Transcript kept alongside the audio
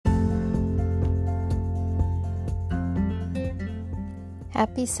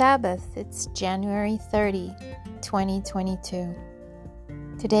Happy Sabbath. It's January 30, 2022.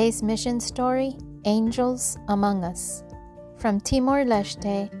 Today's mission story, Angels Among Us, from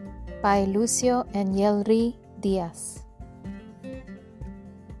Timor-Leste by Lucio and Yelri Diaz.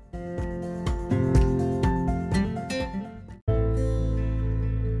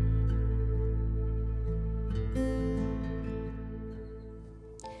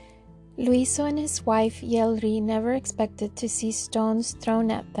 Luiso and his wife Yelri never expected to see stones thrown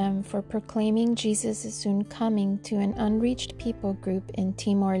at them for proclaiming Jesus' soon coming to an unreached people group in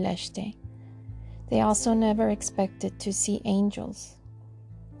Timor-Leste. They also never expected to see angels.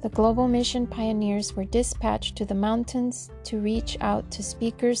 The global mission pioneers were dispatched to the mountains to reach out to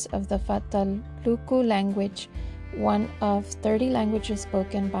speakers of the Fataluku language, one of 30 languages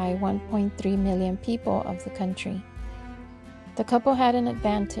spoken by 1.3 million people of the country. The couple had an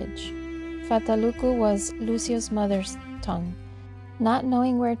advantage. Fataluku was Lucio's mother's tongue. Not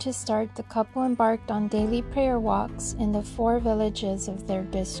knowing where to start, the couple embarked on daily prayer walks in the 4 villages of their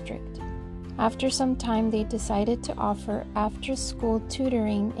district. After some time, they decided to offer after-school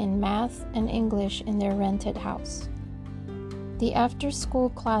tutoring in math and English in their rented house. The after-school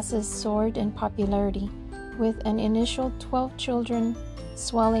classes soared in popularity, with an initial 12 children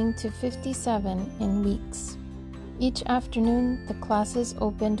swelling to 57 in weeks. Each afternoon, the classes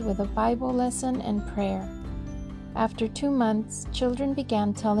opened with a Bible lesson and prayer. After 2 months, children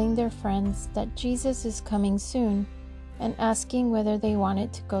began telling their friends that Jesus is coming soon and asking whether they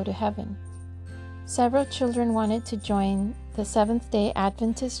wanted to go to heaven. Several children wanted to join the Seventh-day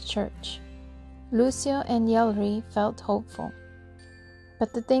Adventist Church. Lucio and Yelri felt hopeful.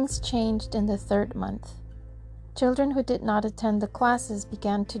 But the things changed in the 3rd month. Children who did not attend the classes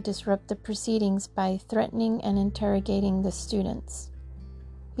began to disrupt the proceedings by threatening and interrogating the students.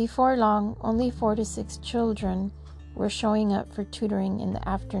 Before long, only 4 to 6 children were showing up for tutoring in the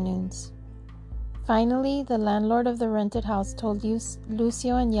afternoons. Finally, the landlord of the rented house told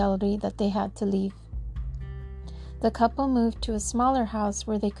Lucio and Yelri that they had to leave. The couple moved to a smaller house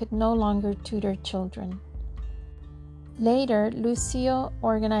where they could no longer tutor children. Later, Lucio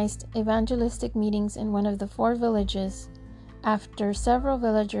organized evangelistic meetings in one of the 4 villages after several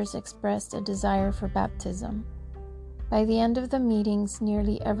villagers expressed a desire for baptism. By the end of the meetings,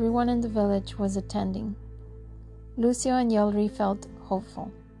 nearly everyone in the village was attending. Lucio and Yelri felt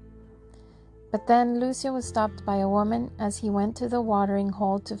hopeful. But then Lucio was stopped by a woman as he went to the watering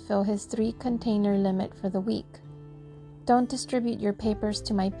hole to fill his 3-container limit for the week. "Don't distribute your papers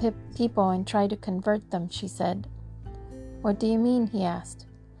to my people and try to convert them," she said. "What do you mean?" he asked.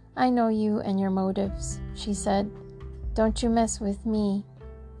 "I know you and your motives," she said. "Don't you mess with me.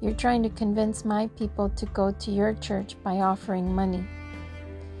 You're trying to convince my people to go to your church by offering money."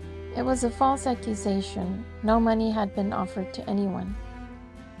 It was a false accusation. No money had been offered to anyone.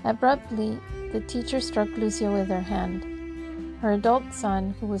 Abruptly, the teacher struck Lucio with her hand. Her adult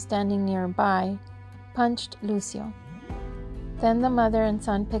son, who was standing nearby, punched Lucio. Then the mother and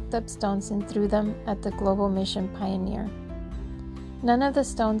son picked up stones and threw them at the global mission pioneer. None of the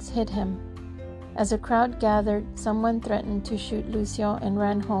stones hit him. As a crowd gathered, someone threatened to shoot Lucio and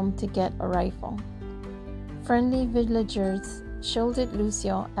ran home to get a rifle. Friendly villagers shielded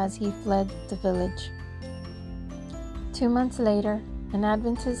Lucio as he fled the village. 2 months later, an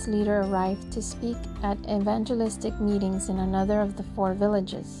Adventist leader arrived to speak at evangelistic meetings in another of the 4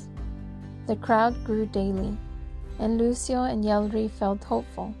 villages. The crowd grew daily, and Lucio and Yelri felt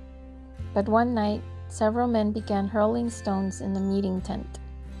hopeful. But one night, several men began hurling stones in the meeting tent.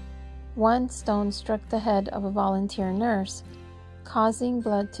 One stone struck the head of a volunteer nurse, causing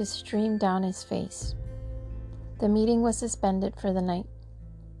blood to stream down his face. The meeting was suspended for the night.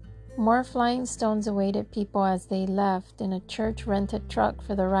 More flying stones awaited people as they left in a church-rented truck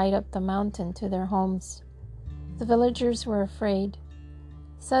for the ride up the mountain to their homes. The villagers were afraid.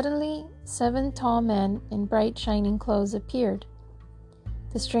 Suddenly, 7 tall men in bright shining clothes appeared.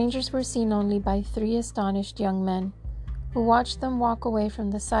 The strangers were seen only by 3 astonished young men, who watched them walk away from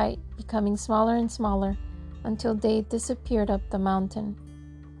the sight, becoming smaller and smaller until they disappeared up the mountain.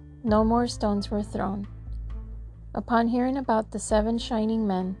 No more stones were thrown. Upon hearing about the 7 shining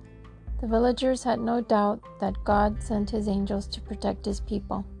men, the villagers had no doubt that God sent his angels to protect his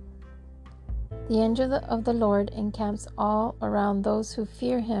people. The angel of the Lord encamps all around those who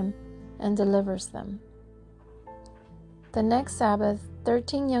fear him and delivers them. The next Sabbath,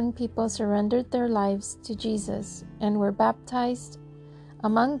 13 young people surrendered their lives to Jesus and were baptized.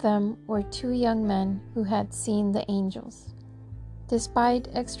 Among them were 2 young men who had seen the angels. Despite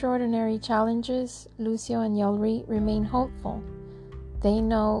extraordinary challenges, Lucio and Yelri remain hopeful. They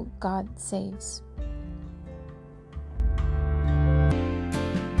know God saves.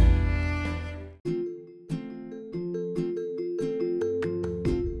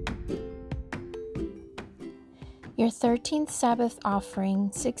 Your 13th Sabbath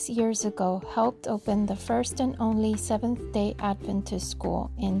offering 6 years ago helped open the first and only Seventh-day Adventist school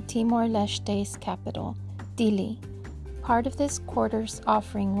in Timor-Leste's capital, Dili. Part of this quarter's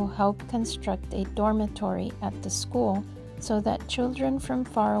offering will help construct a dormitory at the school so that children from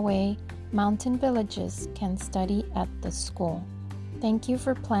faraway mountain villages can study at the school. Thank you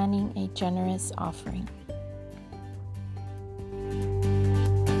for planning a generous offering.